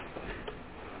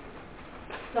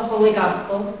The Holy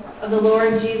Gospel of the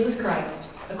Lord Jesus Christ,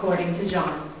 according to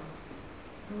John.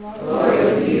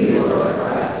 Glory to you, Lord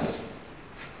Christ.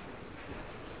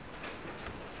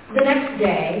 The next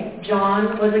day,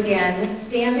 John was again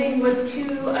standing with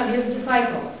two of his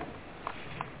disciples.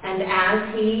 And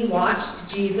as he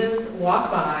watched Jesus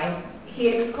walk by, he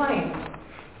exclaimed,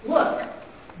 "Look,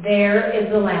 there is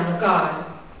the Lamb of God."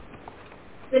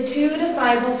 The two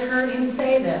disciples heard him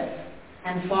say this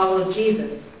and followed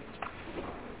Jesus.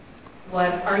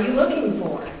 "What are you looking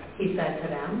for?" he said to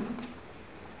them.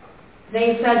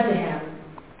 They said to him,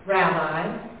 "Rabbi,"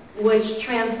 which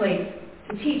translates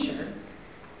to teacher,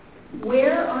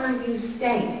 "where are you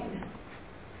staying?"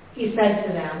 He said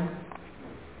to them,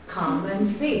 "Come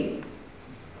and see."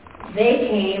 They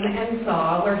came and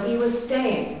saw where he was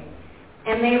staying,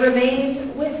 and they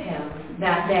remained with him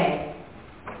that day.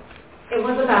 It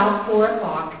was about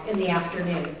 4:00 in the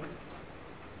afternoon.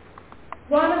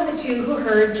 One of the two who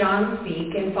heard John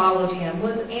speak and followed him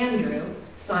was Andrew,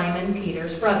 Simon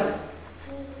Peter's brother.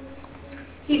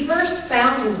 He first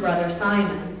found his brother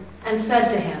Simon and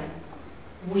said to him,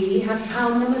 "We have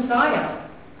found the Messiah,"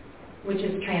 which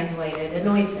is translated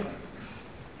anointed.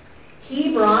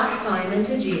 He brought Simon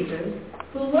to Jesus,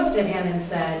 who looked at him and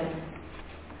said,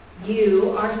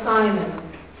 "You are Simon,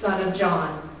 son of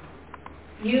John.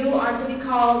 You are to be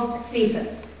called Cephas,"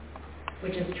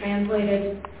 which is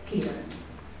translated Peter.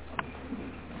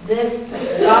 This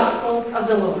is the gospel of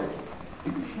the Lord.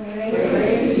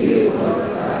 Praise to you,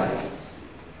 Lord Christ.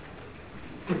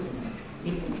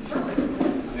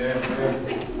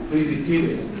 Please be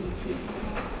seated.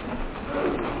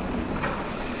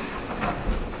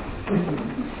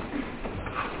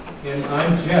 And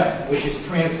I'm Jeff, which is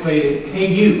translated, "Hey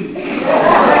you."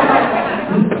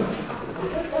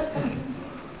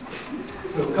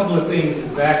 So a couple of things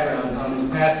as background on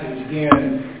this passage.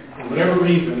 Again, for whatever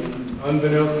reason,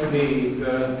 unbeknownst to me,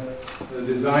 the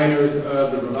designers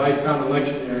of the Revised Common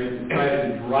Lectionary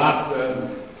decided to drop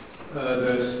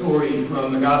the story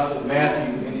from the Gospel of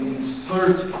Matthew and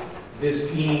insert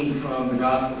this scene from the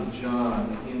Gospel of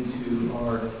John into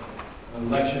our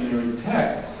lectionary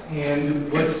text.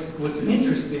 And what's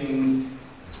interesting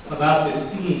about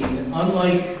this scene,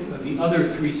 unlike the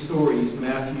other three stories,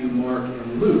 Matthew, Mark,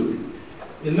 and Luke,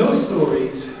 in those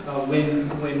stories,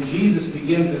 when Jesus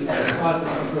begins this process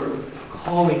of sort of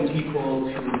calling people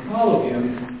to follow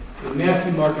him, in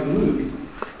Matthew, Mark, and Luke,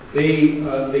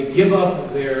 they give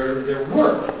up their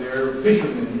work. They're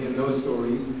fishermen in those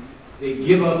stories. They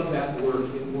give up that work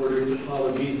in order to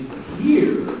follow Jesus.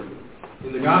 Here,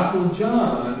 in the Gospel of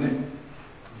John,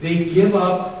 they give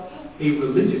up a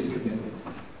religious commitment.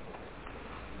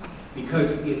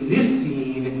 Because in this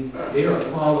scene, they are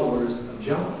followers of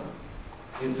John.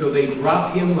 And so they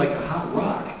drop him like a hot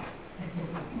rock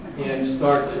and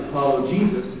start to follow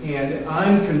Jesus. And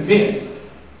I'm convinced,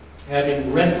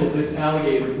 having wrestled this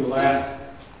alligator for the last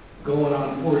going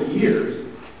on 40 years,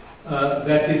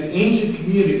 that this ancient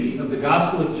community of the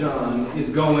Gospel of John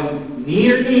is going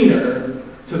nearer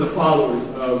to the followers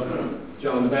of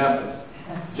John the Baptist.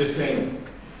 Just saying.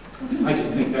 I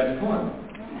just think that's fun.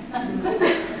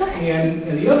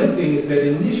 And the other thing is that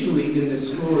initially in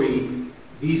this story,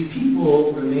 these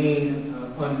people remain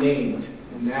unnamed,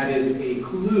 and that is a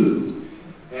clue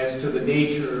as to the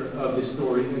nature of the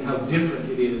story and how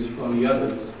different it is from the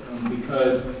others.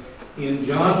 Because in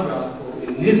John's Gospel,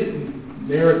 in this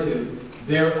narrative,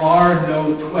 there are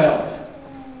no 12.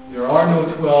 There are no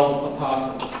 12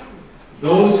 apostles.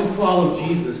 Those who follow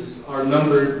Jesus are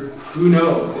numbered, who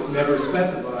knows, it's never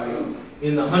specified,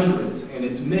 in the hundreds. And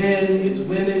it's men, it's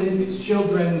women, it's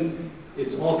children,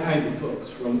 it's all kinds of folks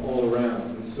from all around.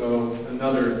 And so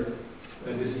another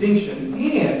distinction.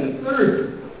 And the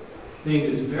third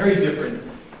thing that's very different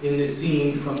in this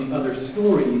scene from the other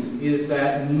stories is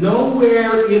that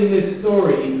nowhere in this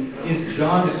story is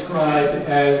John described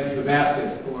as the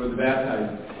Baptist or the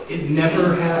baptizer. It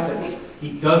never happens.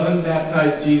 He doesn't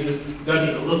baptize Jesus. Doesn't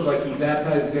even look like he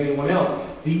baptizes anyone else.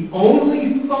 The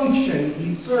only function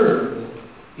he serves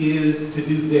is to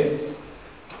do this.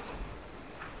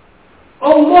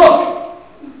 Oh, look!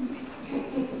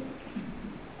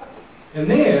 And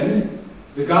then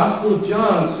the Gospel of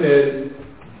John says,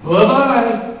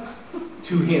 bye-bye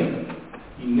to him.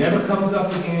 He never comes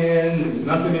up again. There's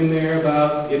nothing in there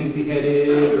about getting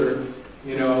beheaded or,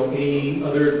 any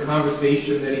other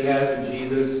conversation that he has with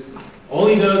Jesus. All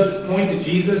he does is point to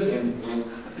Jesus and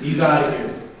he's out of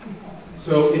here.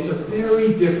 So it's a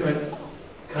very different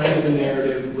kind of a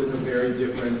narrative with a very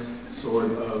different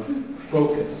sort of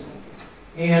focus.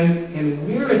 And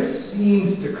where it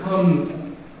seems to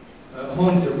come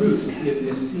home to roost in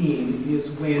this scene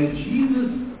is when Jesus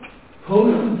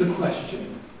poses the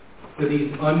question to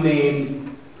these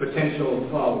unnamed potential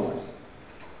followers.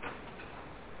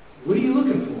 What are you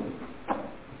looking for?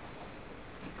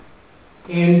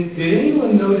 And did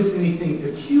anyone notice anything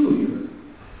peculiar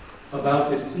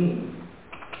about this scene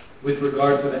with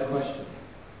regard to that question?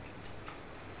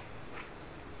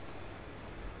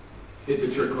 It's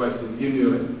a trick question. You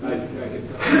knew it. I could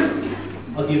tell.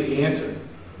 I'll give the answer.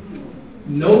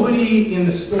 Nobody in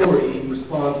the story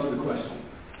responds to the question.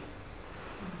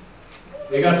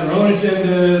 They got their own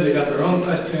agenda, they got their own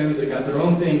questions, they got their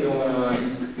own thing going on,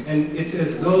 and it's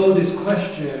as though this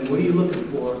question, what are you looking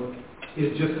for,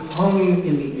 is just hung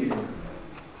in the air.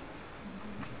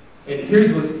 And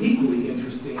here's what's equally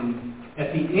interesting.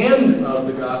 At the end of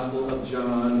the Gospel of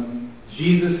John,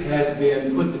 Jesus has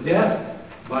been put to death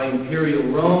by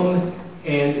imperial Rome,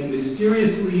 and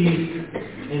mysteriously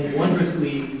and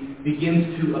wondrously begins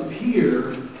to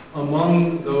appear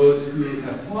among those who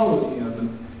have followed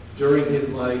him during his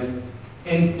life.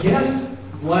 And guess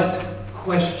what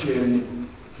question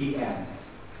he asks?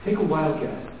 Take a wild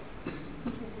guess.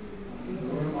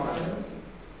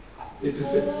 It's the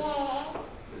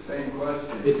same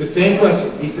question. It's the same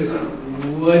question. He says,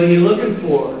 what are you looking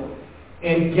for?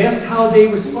 And guess how they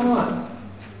respond?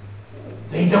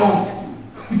 They don't.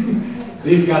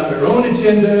 They've got their own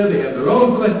agenda, they have their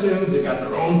own questions, they've got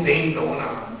their own thing going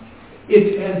on.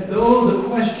 It's as though the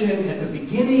question at the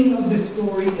beginning of the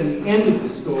story and the end of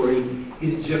the story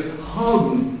is just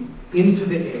hung into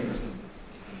the air.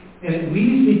 And it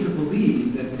leads me to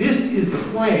believe that this is the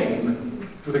frame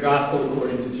for the Gospel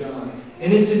according to John.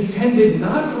 And it's intended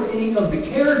not for any of the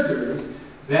characters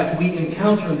that we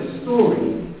encounter in the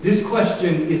story. This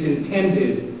question is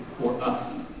intended for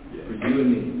us. For you and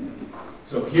me.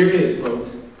 So here it is, folks.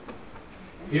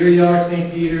 Here you are,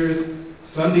 St. Peter's,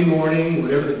 Sunday morning,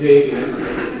 whatever the date is.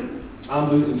 I'm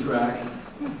losing track.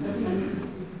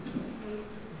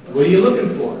 What are you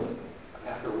looking for?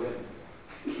 After win.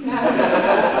 I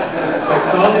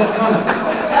saw this coming.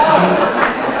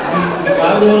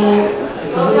 Got a little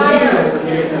weird over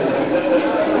here.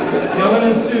 Kellen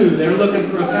and Sue, they're looking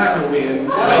for a Packer win,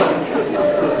 right?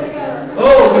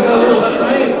 Oh, we got a little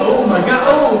train. Oh, my God.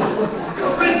 Oh,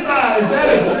 criticize. That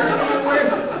is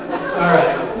all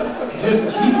right. Just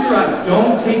keep your eyes.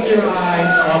 Don't take your eyes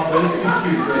off those two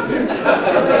cubes right there.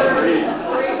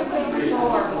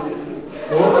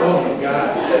 4. Oh, my God.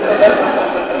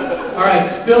 All right,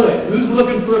 spill it. Who's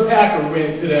looking for a Packer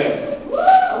win today?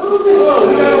 Whoa,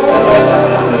 we got a one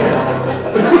here.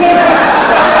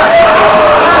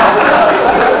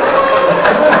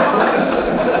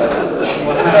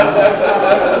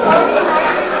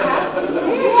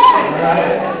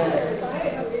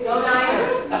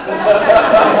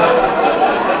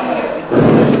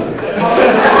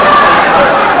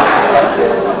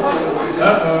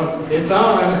 It's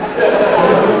on.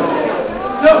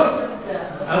 So,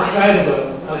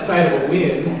 outside of a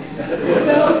win,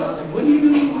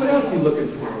 what else are you looking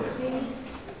for?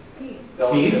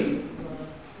 Fellowship.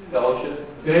 Fellowship.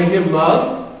 Did I hear love?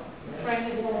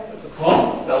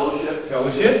 Paul? Fellowship.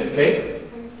 Fellowship, okay.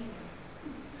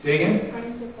 Say again?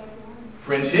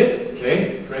 Friendship,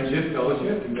 okay. Friendship,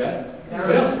 fellowship, you bet.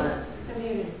 What else?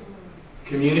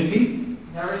 Community.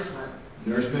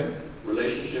 Nourishment.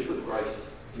 Relationship with Christ.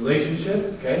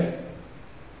 Relationship, okay.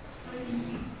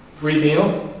 Free meal.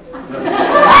 Come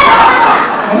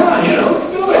on, let's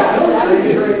do it.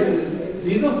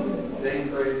 Diesel? Sing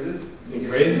praises. Sing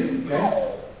praises, okay.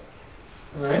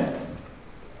 All right.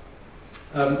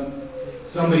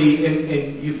 Somebody,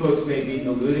 and you folks may be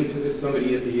alluding to this,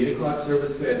 somebody at the 8 o'clock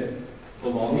service said,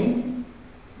 belonging.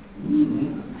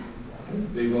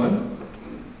 Mm-hmm. Big one.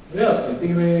 What else? Can you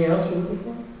think of anything else you're looking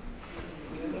for?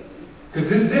 Because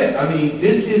this is it. I mean,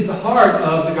 this is the heart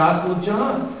of the Gospel of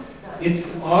John. It's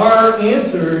our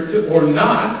answer to, or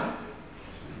not,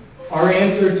 our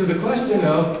answer to the question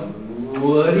of,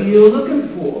 what are you looking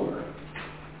for?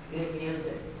 Good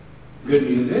music. Good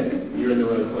music? You're in the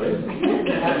right place.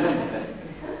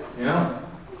 Yeah.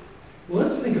 Well,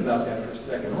 let's think about that for a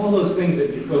second. All those things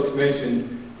that you folks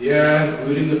mentioned, yeah,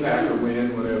 including the Packer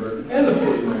win, whatever, and the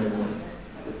 49er win.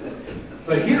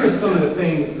 But here are some of the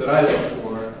things that I look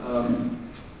for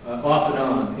off and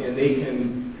on, and they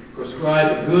can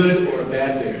prescribe a good or a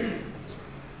bad day.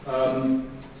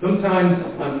 Sometimes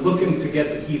I'm looking to get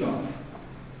the heat off.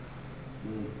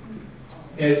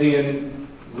 As in,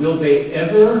 will they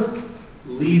ever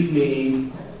leave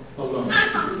me alone?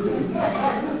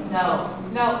 No.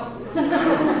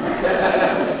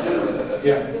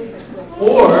 Yeah.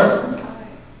 Or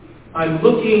I'm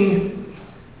looking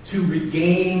to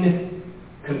regain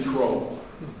control.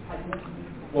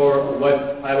 or what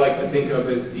I like to think of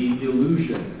as the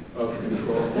illusion of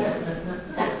control.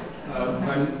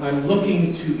 I'm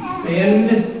looking to bend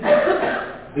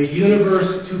the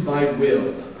universe to my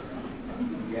will.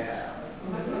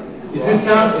 Is this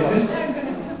sounding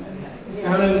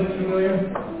familiar?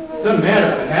 Doesn't matter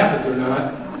if it happens or not.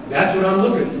 That's what I'm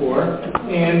looking for.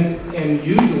 And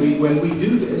usually when we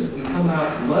do this, we come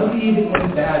out bloodied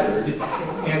and battered.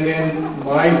 And then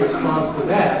my response to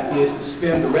that is to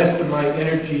spend the rest of my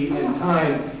energy and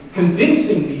time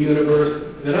convincing the universe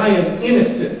that I am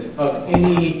innocent of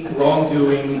any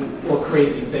wrongdoing or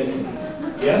crazy thinking.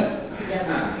 Yes?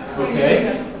 Okay.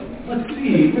 Let's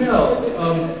see. What else?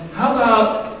 How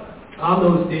about on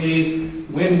those days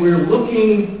when we're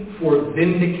looking for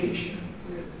vindication?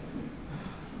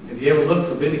 Have you ever looked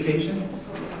for vindication?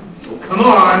 Oh, come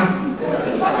on.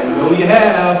 I know you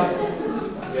have.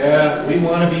 Yeah, we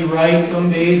want to be right some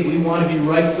days. We want to be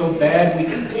right so bad we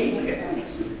can take it.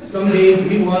 Some days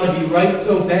we want to be right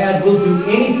so bad we'll do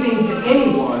anything to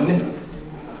anyone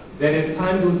that as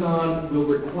time goes on will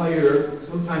require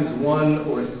sometimes one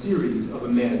or a series of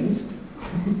amends.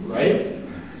 Right?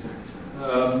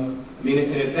 And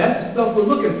if that's the stuff we're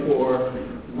looking for,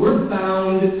 we're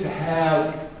bound to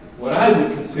have what I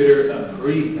would consider a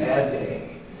pretty bad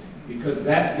day, because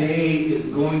that day is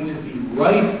going to be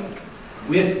rife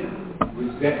with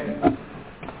resentment.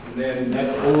 And then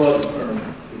that's a whole other term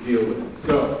to deal with.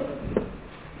 So,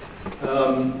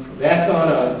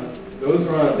 those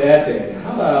are on a bad day.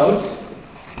 How about,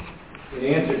 in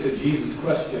answer to Jesus'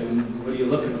 question, what are you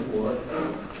looking for?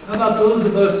 How about those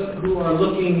of us who are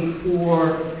looking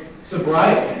for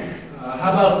sobriety?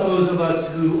 How about those of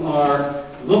us who are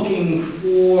looking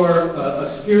for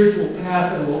a spiritual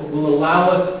path that will allow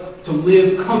us to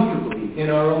live comfortably in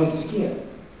our own skin?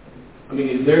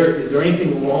 Is there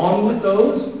anything wrong with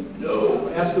those? No,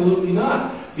 absolutely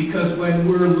not. Because when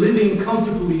we're living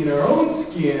comfortably in our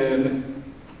own skin,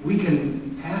 we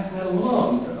can pass that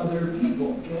along to other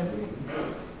people, can't we?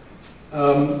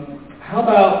 How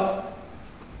about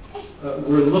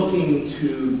we're looking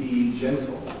to be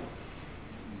gentle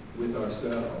with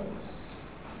ourselves?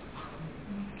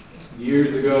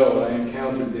 Years ago, I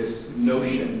encountered this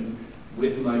notion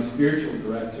with my spiritual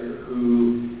director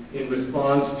who, in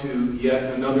response to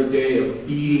yet another day of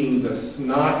beating the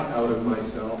snot out of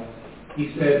myself,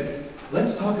 he said,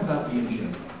 let's talk about being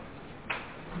gentle.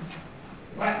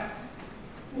 What?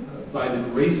 By the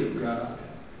grace of God.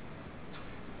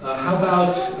 How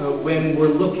about when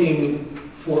we're looking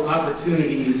for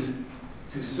opportunities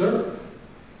to serve?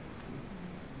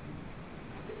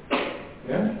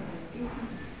 Yeah?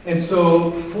 And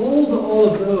so fold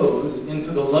all of those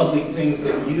into the lovely things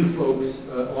that you folks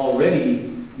already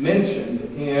mentioned,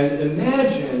 and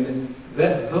imagine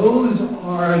that those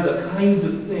are the kinds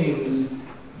of things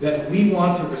that we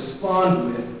want to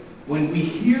respond with when we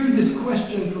hear this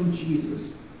question from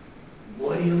Jesus.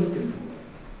 What are you looking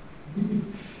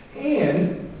for?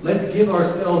 And let's give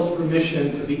ourselves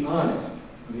permission to be honest.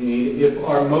 If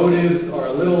our motives are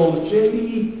a little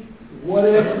shady,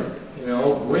 whatever.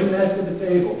 Bring that to the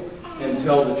table and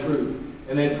tell the truth.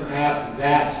 And then perhaps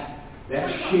that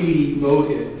shady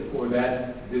motive or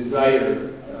that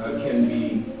desire can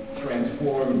be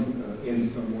transformed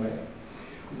in some way.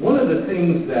 One of the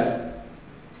things that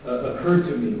occurred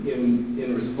to me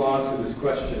in response to this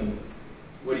question,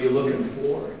 what are you looking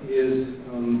for, is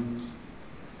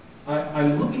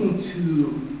I'm looking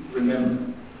to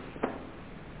remember.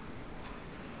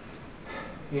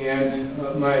 And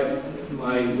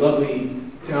my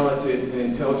lovely, talented, and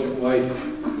intelligent wife,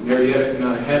 Marietta, and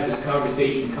I have this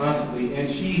conversation constantly,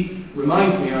 and she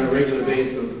reminds me on a regular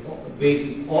basis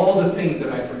all the things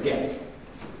that I forget,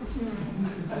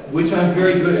 which I'm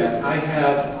very good at. I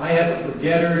have a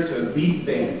forgetter to beat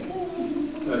things,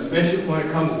 especially when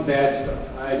it comes to bad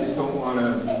stuff. I just don't want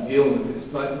to be dealing with this.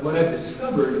 But what I've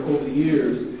discovered over the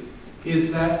years is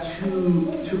that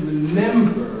to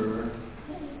remember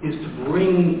is to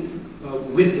bring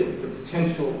with it the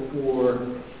potential for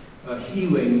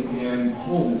healing and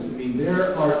wholeness.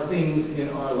 There are things in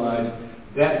our lives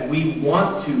that we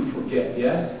want to forget,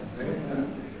 yes?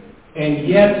 And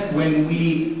yet, when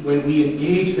we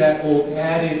engage that old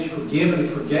adage, forgive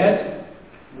and forget,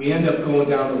 we end up going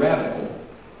down the rabbit hole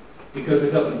because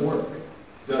it doesn't work,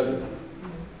 does it?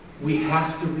 We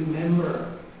have to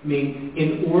remember.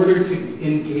 In order to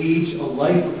engage a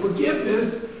life of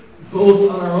forgiveness, both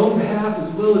on our own behalf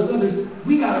as well as others,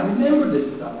 we got to remember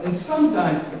this stuff. And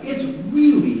sometimes it's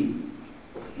really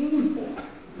painful.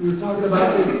 We were talking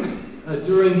about this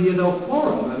during the adult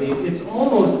forum. It's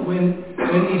almost when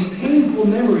these painful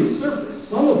memories surface,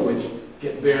 some of which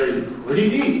get buried pretty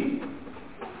deep.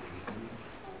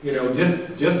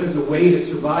 just as a way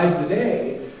to survive the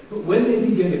day. But when they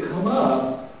begin to come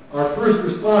up, our first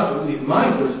response, or at least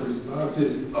my first response,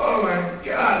 is, oh my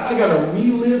God, I got to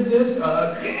relive this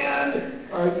again?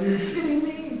 Are you kidding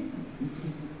me?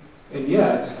 And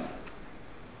yet,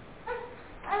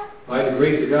 by the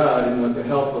grace of God and with the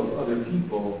help of other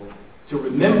people, to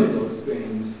remember those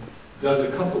things does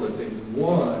a couple of things.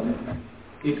 One,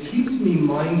 it keeps me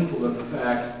mindful of the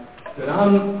fact that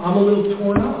I'm a little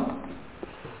torn up,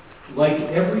 like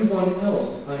everyone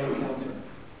else I encounter.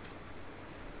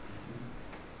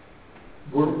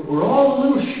 We're all a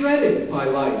little shredded by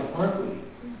life, aren't we?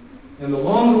 And the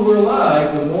longer we're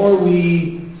alive, the more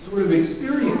we sort of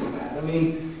experience that. I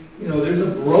mean, there's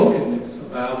a brokenness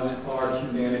about our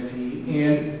humanity,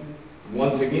 and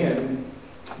once again,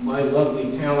 my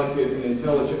lovely, talented, and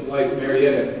intelligent wife,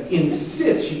 Marietta,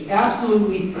 she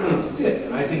absolutely insists,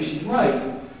 and I think she's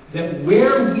right, that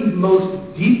where we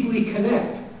most deeply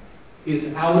connect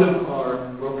is out of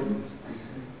our brokenness.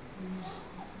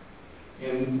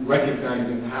 And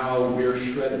recognizing how we're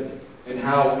shredded and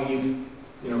how we've,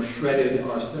 shredded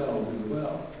ourselves as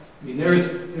well. I mean,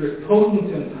 there's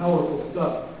potent and powerful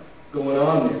stuff going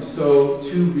on there. So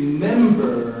to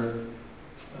remember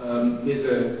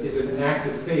is an act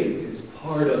of faith. It's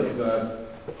part of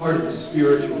the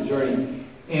spiritual journey,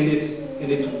 and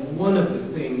it's one of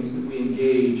the things that we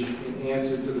engage in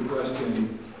answer to the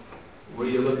question, what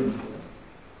are you looking for?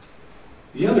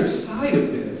 The other side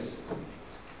of this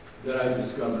that I've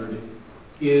discovered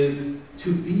is to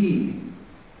be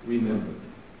remembered.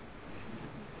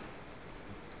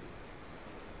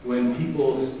 When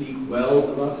people speak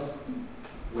well of us,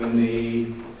 when they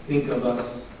think of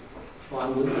us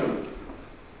fondly,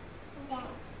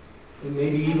 and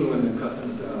maybe even when they're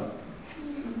cussing us out,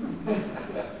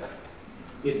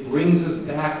 it brings us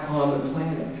back on the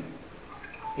planet.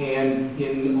 And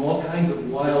in all kinds of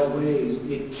wild ways,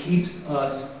 it keeps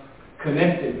us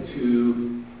connected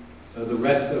to the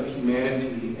rest of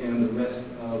humanity and the rest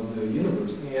of the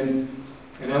universe.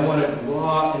 And I want to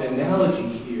draw an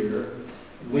analogy here.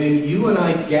 When you and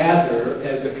I gather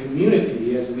as a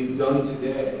community, as we've done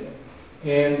today,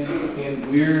 and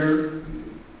we're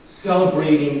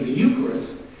celebrating the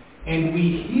Eucharist, and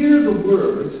we hear the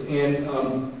words, and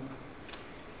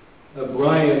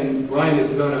Brian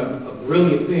has done a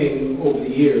brilliant thing over the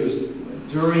years.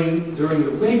 During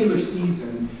the regular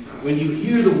season, when you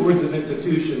hear the words of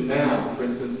institution now, for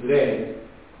instance today,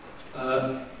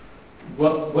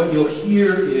 what you'll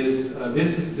hear is,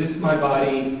 this is my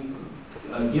body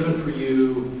given for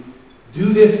you.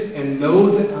 Do this and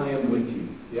know that I am with you.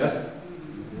 Yes?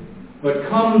 But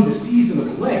come the season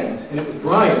of Lent, and it was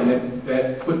Brian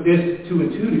that put this 2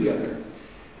 and 2 together,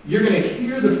 you're going to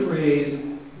hear the phrase,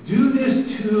 do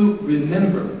this to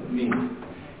remember me.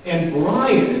 And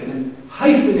Brian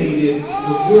hyphenated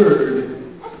the word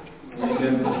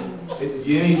remember.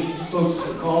 Do any folks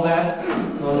recall that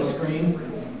on the screen?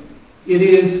 It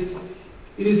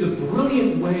is a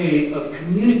brilliant way of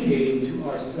communicating to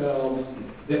ourselves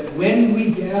that when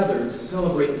we gather to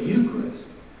celebrate the Eucharist,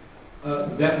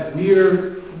 that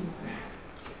we're,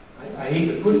 I hate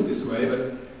to put it this way, but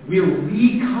we're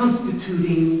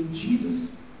reconstituting Jesus.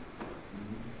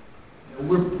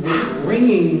 We're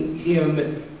bringing him,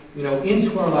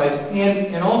 into our lives,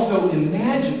 and also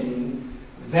imagining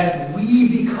that we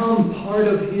become part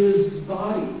of his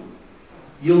body.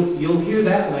 You'll hear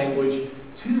that language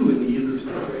too in the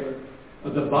Eucharistic prayer,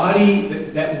 of the body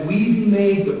that we be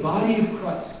made the body of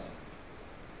Christ,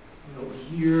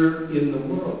 here in the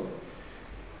world.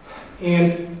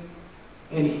 And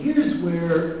here's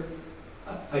where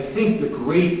I think the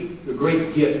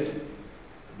great gift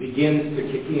begins to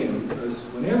kick in, because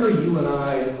whenever you and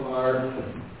I are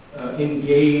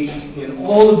engaged in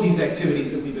all of these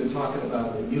activities that we've been talking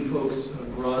about, that you folks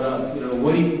have brought up,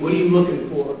 what are you looking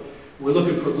for? We're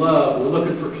looking for love. We're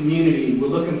looking for community. We're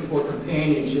looking for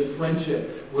companionship,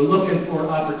 friendship. We're looking for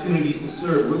opportunities to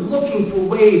serve. We're looking for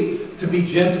ways to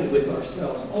be gentle with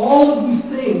ourselves. All of these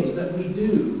things that we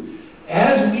do,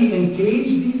 as we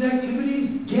engage these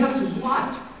activities, guess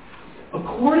what?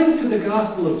 According to the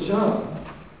Gospel of John,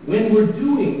 when we're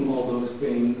doing all those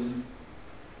things,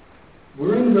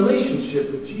 we're in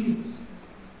relationship with Jesus.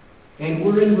 And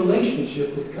we're in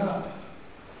relationship with God.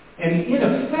 And in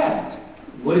effect,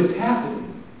 what is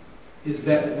happening is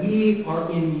that we are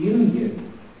in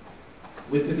union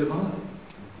with the divine.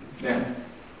 Now,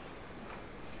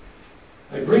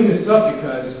 I bring this up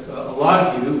because a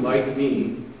lot of you, like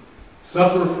me,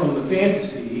 suffer from the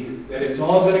fantasy that it's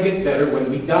all going to get better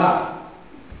when we die.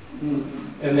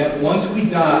 And that once we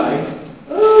die,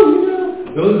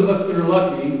 those of us that are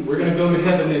lucky, we're going to go to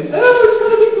heaven and, it's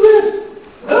going to be bliss.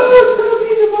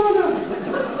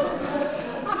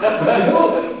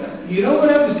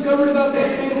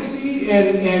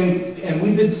 And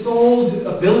we've been sold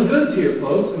a bill of goods here,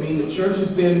 folks. I mean, the church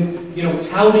has been,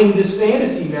 touting this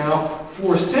fantasy now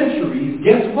for centuries.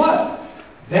 Guess what?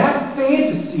 That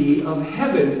fantasy of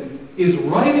heaven is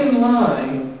right in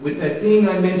line with that thing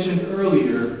I mentioned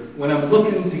earlier when I'm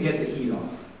looking to get the heat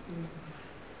off.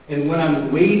 And when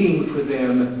I'm waiting for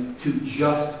them to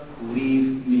just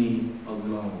leave me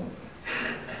alone.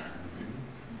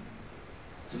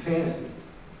 It's a fantasy.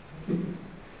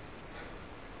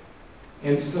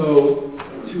 And so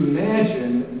to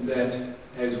imagine that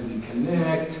as we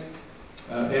connect,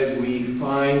 as we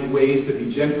find ways to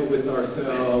be gentle with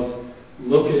ourselves,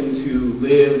 looking to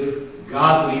live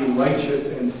godly,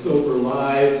 righteous, and sober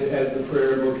lives, as the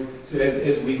prayer book says,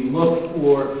 as we look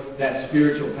for that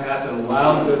spiritual path that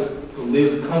allows us to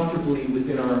live comfortably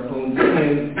within our own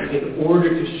sin in order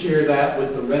to share that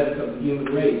with the rest of the human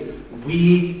race,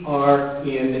 we are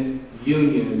in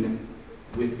union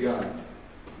with God.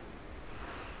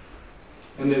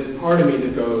 And there's a part of me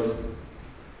that goes,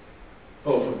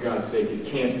 oh, for God's sake,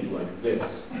 it can't be like this.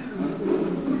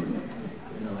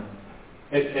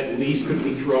 At least could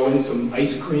we throw in some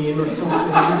ice cream or something?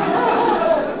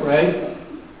 Right?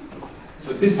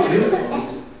 So this is it,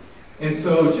 folks. And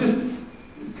so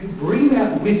just bring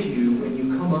that with you when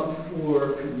you come up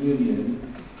for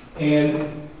communion.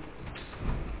 And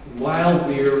while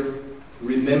we're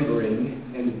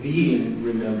remembering and being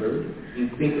remembered, you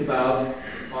think about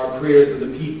our prayers of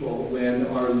the people when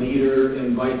our leader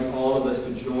invites all of us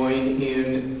to join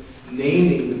in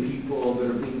naming the people that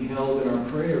are being held in our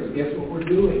prayers. Guess what we're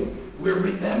doing? We're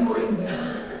remembering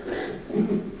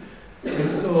them.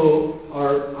 And so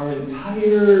our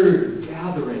entire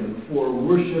gathering for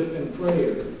worship and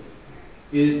prayer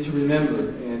is to remember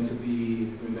and to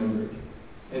be remembered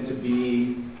and to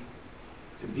be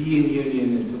in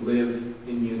union and to live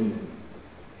in union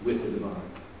with the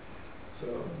divine. So,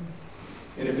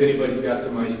 and if anybody's got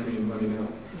some ice cream, let me know.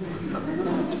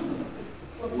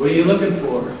 What are you looking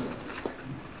for?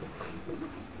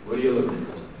 What are you looking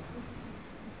for?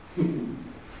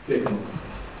 Take a moment.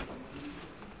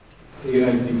 Take a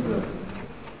nice deep breath.